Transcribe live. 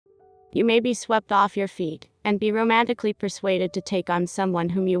You may be swept off your feet and be romantically persuaded to take on someone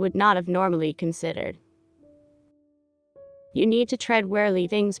whom you would not have normally considered. You need to tread warily.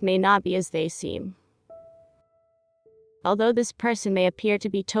 Things may not be as they seem. Although this person may appear to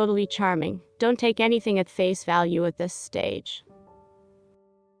be totally charming, don't take anything at face value at this stage.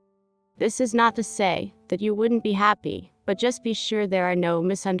 This is not to say that you wouldn't be happy, but just be sure there are no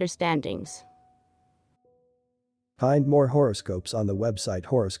misunderstandings. Find more horoscopes on the website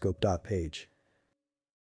horoscope.page.